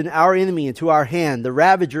has given our enemy into our hand, the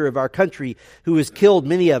ravager of our country, who has killed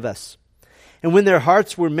many of us. And when their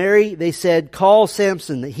hearts were merry, they said, "Call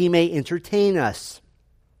Samson, that he may entertain us."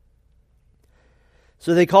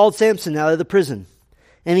 So they called Samson out of the prison,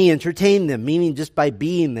 and he entertained them, meaning just by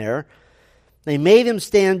being there. They made him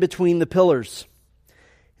stand between the pillars.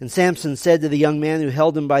 And Samson said to the young man who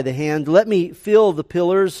held him by the hand, "Let me feel the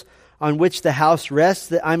pillars on which the house rests,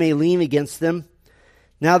 that I may lean against them."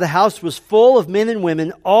 Now the house was full of men and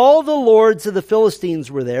women. All the lords of the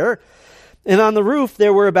Philistines were there. And on the roof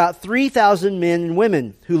there were about 3,000 men and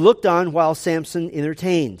women who looked on while Samson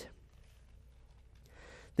entertained.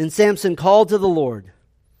 Then Samson called to the Lord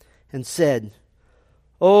and said,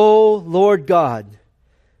 "O Lord God,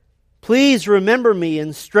 please remember me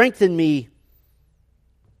and strengthen me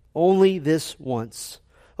only this once.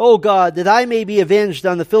 O God, that I may be avenged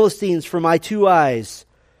on the Philistines for my 2 eyes."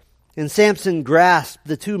 And Samson grasped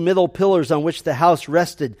the 2 middle pillars on which the house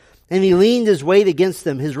rested, and he leaned his weight against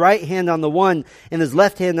them, his right hand on the one and his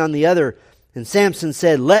left hand on the other. And Samson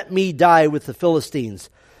said, "Let me die with the Philistines."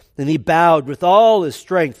 Then he bowed with all his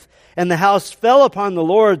strength, and the house fell upon the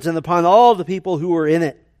lords and upon all the people who were in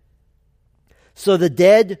it. So the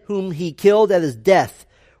dead whom he killed at his death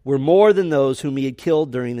were more than those whom he had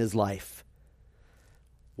killed during his life.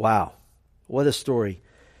 Wow, what a story.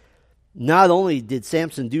 Not only did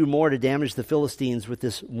Samson do more to damage the Philistines with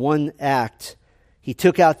this one act, he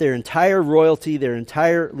took out their entire royalty, their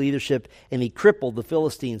entire leadership, and he crippled the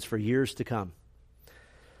Philistines for years to come.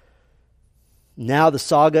 Now the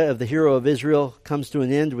saga of the hero of Israel comes to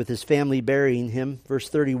an end with his family burying him. Verse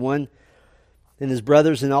 31, "Then his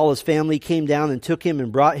brothers and all his family came down and took him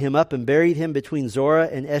and brought him up and buried him between Zorah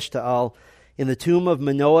and Eshtaol in the tomb of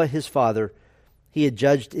Manoah his father. He had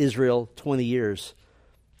judged Israel 20 years.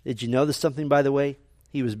 Did you notice something, by the way?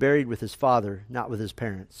 He was buried with his father, not with his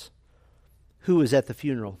parents. Who was at the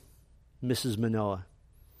funeral? Mrs. Manoah.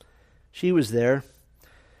 She was there.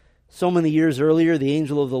 So many years earlier, the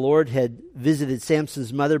angel of the Lord had visited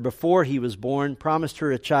Samson's mother before he was born, promised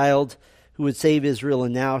her a child who would save Israel,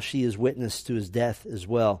 and now she is witness to his death as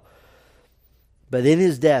well. But in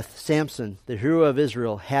his death, Samson, the hero of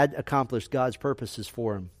Israel, had accomplished God's purposes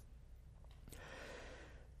for him.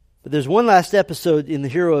 But there's one last episode in the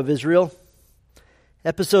hero of Israel.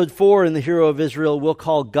 Episode 4 in the hero of Israel we'll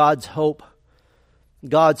call God's Hope.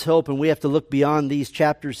 God's Hope, and we have to look beyond these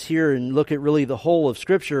chapters here and look at really the whole of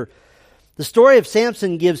Scripture. The story of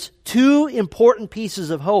Samson gives 2 important pieces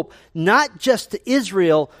of hope, not just to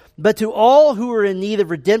Israel, but to all who are in need of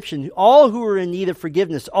redemption, all who are in need of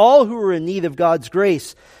forgiveness, all who are in need of God's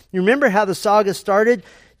grace. You remember how the saga started?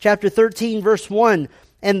 Chapter 13, verse 1.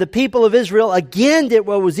 "And the people of Israel again did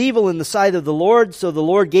what was evil in the sight of the Lord, so the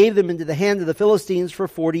Lord gave them into the hand of the Philistines for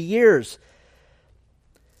 40 years.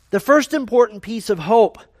 The first important piece of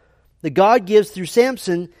hope that God gives through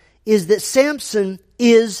Samson is that Samson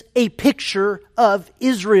is a picture of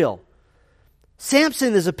Israel.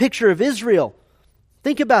 Samson is a picture of Israel.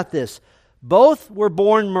 Think about this. Both were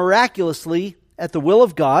born miraculously at the will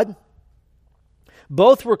of God.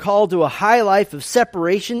 Both were called to a high life of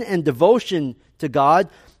separation and devotion to God.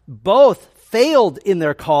 Both failed in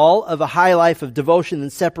their call of a high life of devotion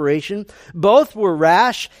and separation. Both were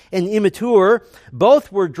rash and immature.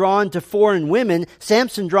 Both were drawn to foreign women.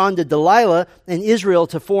 Samson drawn to Delilah, and Israel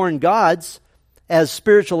to foreign gods as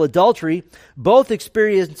spiritual adultery. Both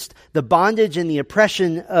experienced the bondage and the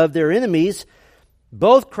oppression of their enemies.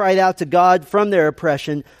 Both cried out to God from their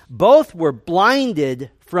oppression. Both were blinded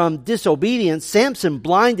from disobedience. Samson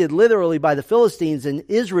blinded literally by the Philistines, and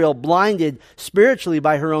Israel blinded spiritually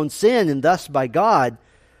by her own sin and thus by God.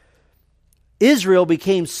 Israel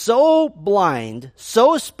became so blind,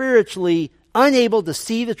 so spiritually unable to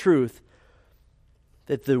see the truth,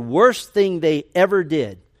 that the worst thing they ever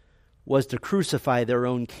did was to crucify their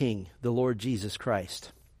own king, the Lord Jesus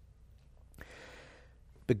Christ.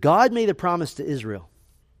 But God made a promise to Israel.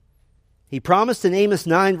 He promised in Amos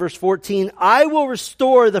 9 verse 14, "I will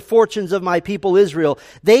restore the fortunes of my people Israel.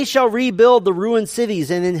 They shall rebuild the ruined cities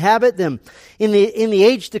and inhabit them. In the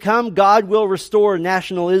age to come, God will restore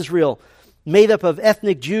national Israel, made up of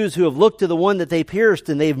ethnic Jews who have looked to the one that they pierced,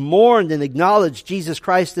 and they've mourned and acknowledged Jesus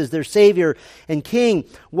Christ as their Savior and King."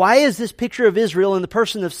 Why is this picture of Israel in the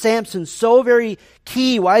person of Samson so very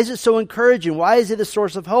key? Why is it so encouraging? Why is it a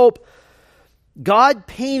source of hope? God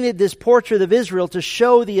painted this portrait of Israel to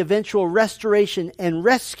show the eventual restoration and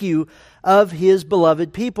rescue of His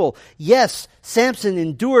beloved people. Yes, Samson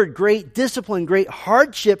endured great discipline, great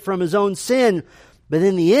hardship from his own sin, but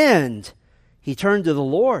in the end, he turned to the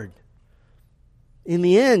Lord. In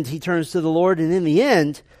the end, he turns to the Lord, and in the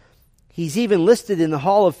end, he's even listed in the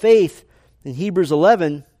Hall of Faith in Hebrews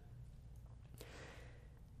 11.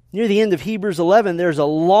 Near the end of Hebrews 11, there's a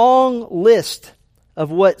long list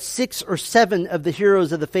of what 6 or 7 of the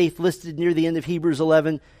heroes of the faith listed near the end of Hebrews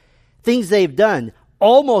 11, things they've done.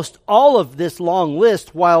 Almost all of this long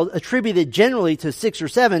list, while attributed generally to 6 or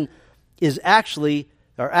 7,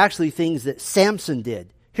 are actually things that Samson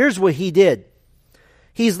did. Here's what he did.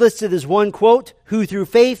 He's listed as one, quote, who through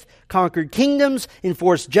faith conquered kingdoms,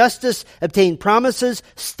 enforced justice, obtained promises,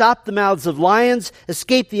 stopped the mouths of lions,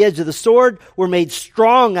 escaped the edge of the sword, were made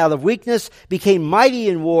strong out of weakness, became mighty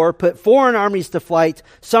in war, put foreign armies to flight.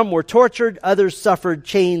 Some were tortured, others suffered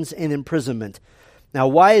chains and imprisonment. Now,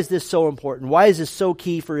 why is this so important? Why is this so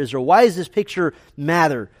key for Israel? Why does this picture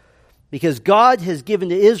matter? Because God has given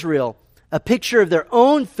to Israel a picture of their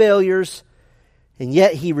own failures, and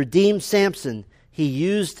yet He redeemed Samson. He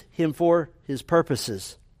used him for His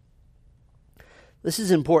purposes. This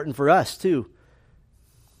is important for us too,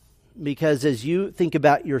 because as you think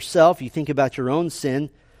about yourself, you think about your own sin,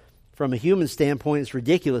 from a human standpoint, it's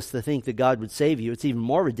ridiculous to think that God would save you. It's even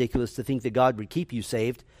more ridiculous to think that God would keep you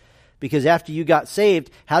saved, because after you got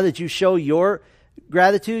saved, how did you show your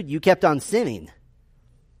gratitude? You kept on sinning.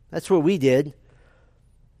 That's what we did.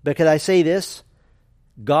 But could I say this?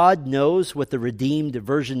 God knows what the redeemed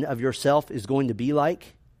version of yourself is going to be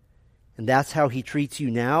like, and that's how He treats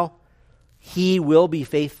you now. He will be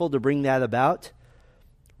faithful to bring that about.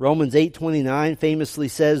 Romans 8:29 famously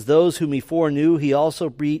says, those whom He foreknew, He also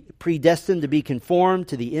predestined to be conformed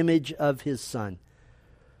to the image of His Son.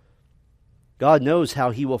 God knows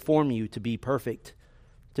how He will form you to be perfect,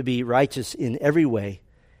 to be righteous in every way,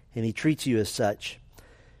 and He treats you as such.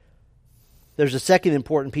 There's a second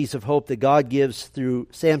important piece of hope that God gives through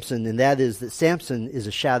Samson, and that is that Samson is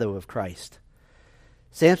a shadow of Christ.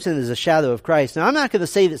 Samson is a shadow of Christ. Now, I'm not going to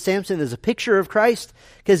say that Samson is a picture of Christ,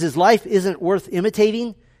 because his life isn't worth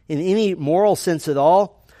imitating in any moral sense at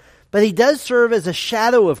all. But he does serve as a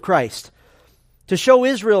shadow of Christ to show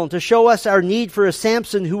Israel and to show us our need for a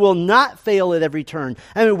Samson who will not fail at every turn.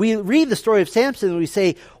 I mean, we read the story of Samson and we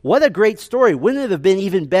say, what a great story. Wouldn't it have been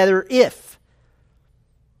even better if?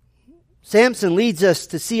 Samson leads us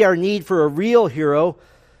to see our need for a real hero,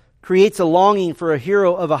 creates a longing for a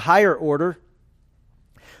hero of a higher order.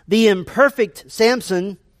 The imperfect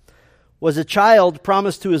Samson was a child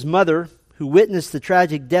promised to his mother who witnessed the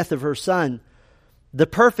tragic death of her son. The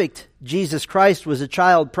perfect Jesus Christ was a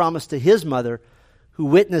child promised to His mother who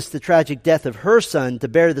witnessed the tragic death of her son to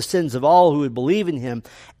bear the sins of all who would believe in Him.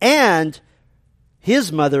 And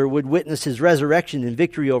His mother would witness His resurrection and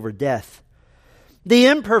victory over death. The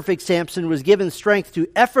imperfect Samson was given strength to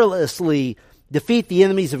effortlessly defeat the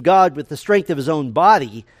enemies of God with the strength of his own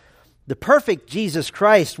body. The perfect Jesus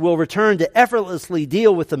Christ will return to effortlessly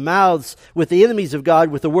deal with the enemies of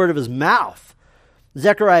God with the word of His mouth.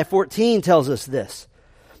 Zechariah 14 tells us this.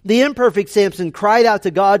 The imperfect Samson cried out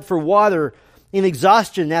to God for water in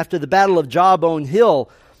exhaustion after the battle of Jawbone Hill.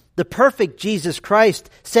 The perfect Jesus Christ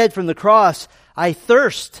said from the cross, I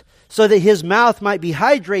thirst, so that His mouth might be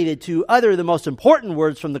hydrated to utter the most important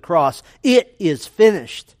words from the cross. It is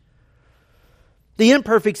finished. The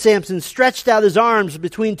imperfect Samson stretched out his arms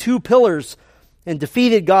between two pillars and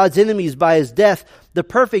defeated God's enemies by his death. The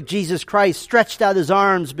perfect Jesus Christ stretched out His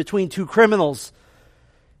arms between two criminals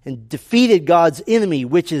and defeated God's enemy,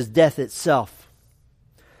 which is death itself.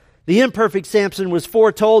 The imperfect Samson was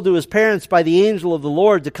foretold to his parents by the angel of the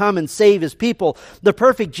Lord to come and save his people. The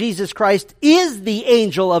perfect Jesus Christ is the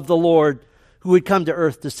angel of the Lord who would come to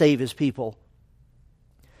earth to save His people.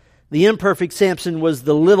 The imperfect Samson was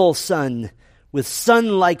the little sun with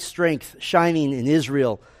sun-like strength shining in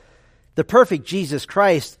Israel. The perfect Jesus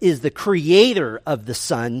Christ is the creator of the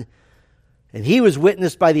sun, and He was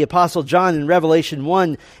witnessed by the Apostle John in Revelation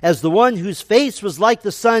 1 as the one whose face was like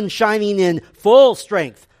the sun shining in full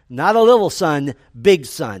strength. Not a little sun, big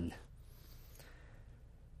sun.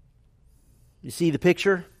 You see the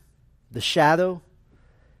picture? The shadow?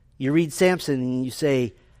 You read Samson and you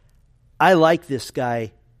say, I like this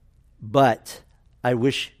guy, but I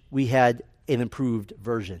wish we had an improved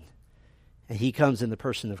version. And he comes in the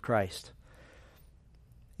person of Christ.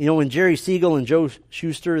 You know, when Jerry Siegel and Joe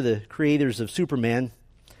Shuster, the creators of Superman,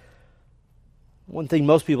 one thing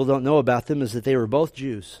most people don't know about them is that they were both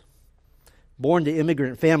Jews, born to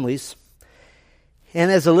immigrant families.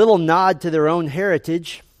 And as a little nod to their own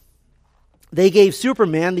heritage, they gave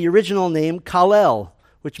Superman the original name Kal-El,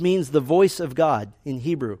 which means the voice of God in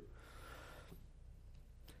Hebrew.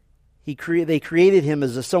 They created him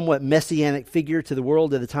as a somewhat messianic figure to the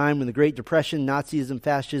world at a time when the Great Depression, Nazism,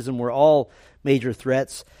 fascism were all major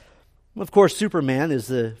threats. Of course, Superman is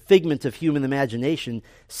the figment of human imagination.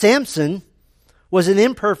 Samson was an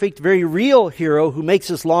imperfect, very real hero who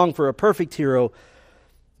makes us long for a perfect hero.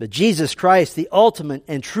 But Jesus Christ, the ultimate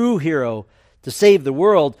and true hero to save the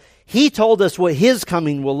world, He told us what His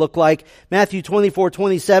coming will look like. Matthew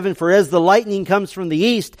 24:27, for as the lightning comes from the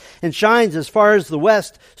east and shines as far as the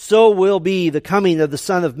west, so will be the coming of the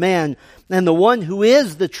Son of Man. And the one who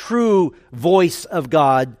is the true voice of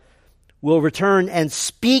God will return and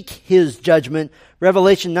speak His judgment.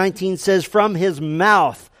 Revelation 19 says, from His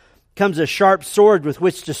mouth comes a sharp sword with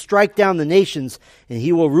which to strike down the nations, and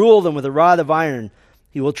He will rule them with a rod of iron.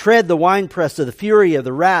 He will tread the winepress of the fury of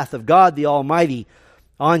the wrath of God the Almighty.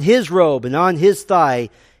 On His robe and on His thigh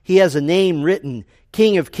He has a name written,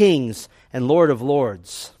 King of Kings and Lord of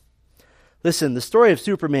Lords. Listen, the story of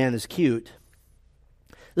Superman is cute.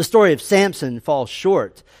 The story of Samson falls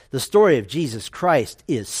short. The story of Jesus Christ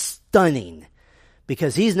is stunning,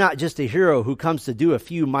 because He's not just a hero who comes to do a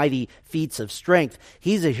few mighty feats of strength.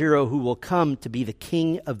 He's a hero who will come to be the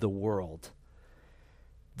King of the world.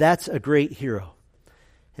 That's a great hero.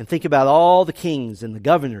 And think about all the kings and the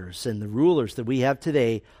governors and the rulers that we have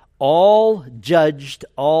today, all judged,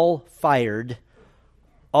 all fired,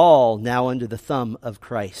 all now under the thumb of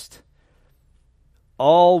Christ.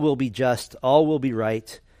 All will be just, all will be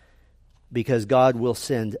right, because God will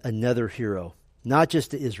send another hero, not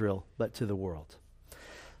just to Israel, but to the world.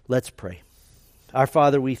 Let's pray. Our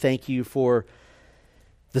Father, we thank You for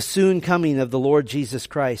the soon coming of the Lord Jesus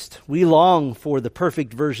Christ. We long for the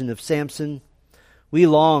perfect version of Samson. We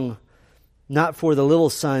long not for the little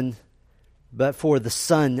son, but for the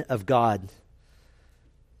Son of God.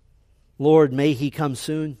 Lord, may He come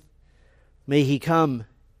soon. May He come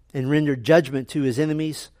and render judgment to His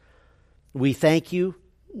enemies. We thank You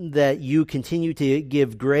that You continue to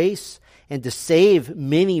give grace and to save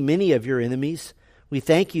many, many of Your enemies. We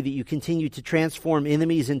thank You that You continue to transform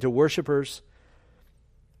enemies into worshipers.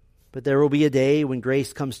 But there will be a day when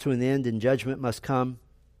grace comes to an end and judgment must come.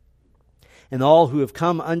 And all who have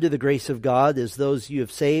come under the grace of God, as those You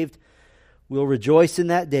have saved, will rejoice in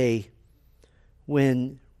that day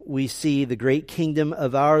when we see the great kingdom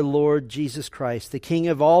of our Lord Jesus Christ, the King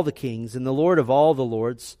of all the kings and the Lord of all the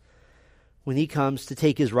lords, when He comes to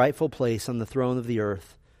take His rightful place on the throne of the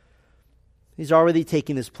earth. He's already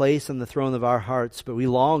taken His place on the throne of our hearts, but we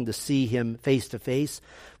long to see Him face to face.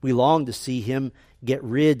 We long to see Him get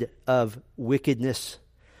rid of wickedness.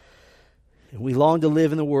 And we long to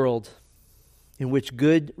live in a world in which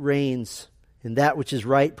good reigns and that which is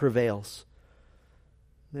right prevails.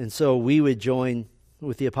 And so we would join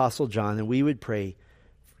with the Apostle John and we would pray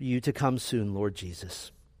for You to come soon, Lord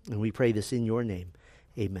Jesus. And we pray this in Your name.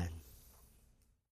 Amen.